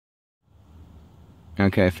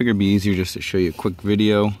Okay, I figured it'd be easier just to show you a quick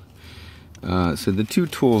video. So the two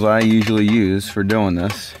tools I usually use for doing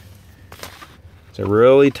this, it's a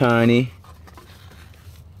really tiny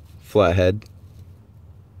flathead,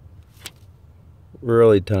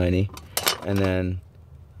 really tiny, and then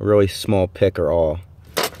a really small pick or awl.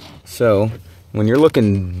 So when you're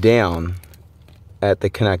looking down at the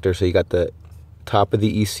connector, so you got the top of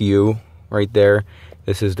the ECU right there,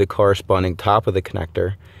 this is the corresponding top of the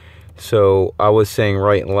connector. So I was saying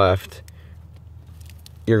right and left,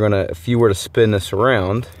 you're gonna, if you were to spin this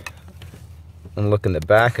around and look in the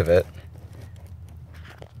back of it,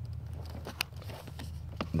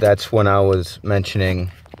 that's when I was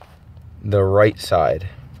mentioning the right side,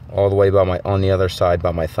 all the way by my, on the other side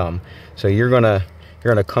by my thumb. So you're gonna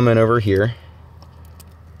come in over here,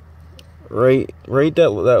 right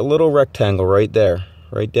that little rectangle right there,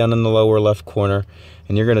 right down in the lower left corner,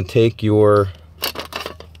 and you're gonna take your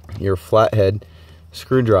flathead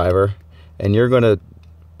screwdriver and you're gonna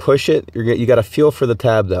push it. You got to feel for the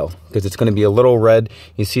tab though, because it's going to be a little red.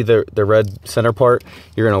 You see the red center part?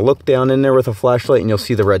 You're going to look down in there with a flashlight and you'll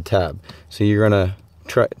see the red tab. So you're going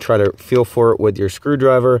to try to feel for it with your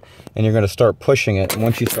screwdriver, and you're going to start pushing it. And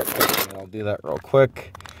once you start pushing it, I'll do that real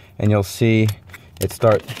quick, and you'll see it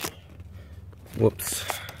start, whoops,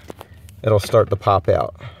 it'll start to pop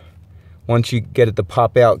out. Once you get it to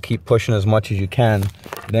pop out, keep pushing as much as you can.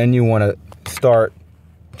 Then you want to start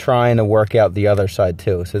trying to work out the other side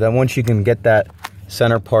too. So then once you can get that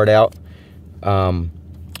center part out,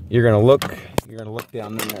 you're gonna look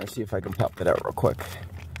down in there, see if I can pop that out real quick.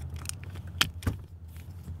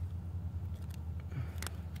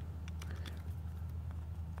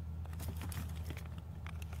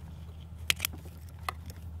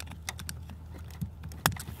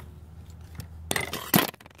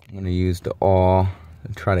 I'm gonna use the awl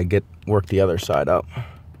and try to work the other side up.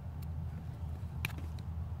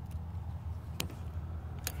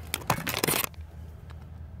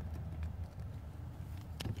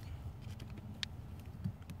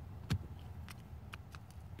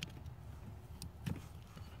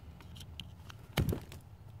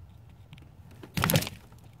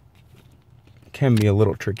 Can be a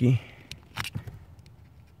little tricky.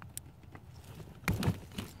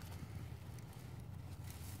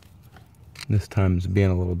 This time it's being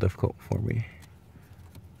a little difficult for me.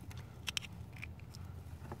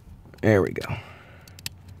 There we go.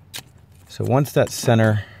 So once that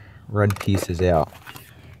center red piece is out,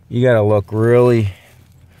 you gotta look really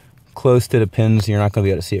close to the pins. You're not gonna be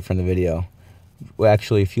able to see it from the video. Well,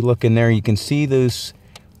 actually, if you look in there, you can see those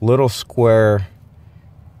little square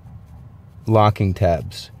locking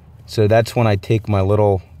tabs. So that's when I take my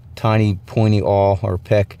little tiny pointy awl or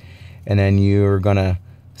pick, and then you're gonna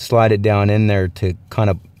slide it down in there to kind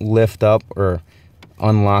of lift up or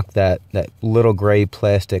unlock that little gray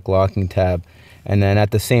plastic locking tab. And then at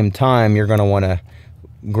the same time, you're gonna wanna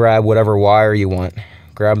grab whatever wire you want.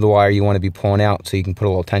 Grab the wire you want to be pulling out so you can put a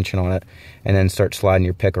little tension on it, and then start sliding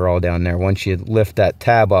your picker all down there. Once you lift that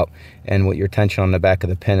tab up and with your tension on the back of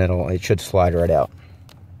the pin, it should slide right out.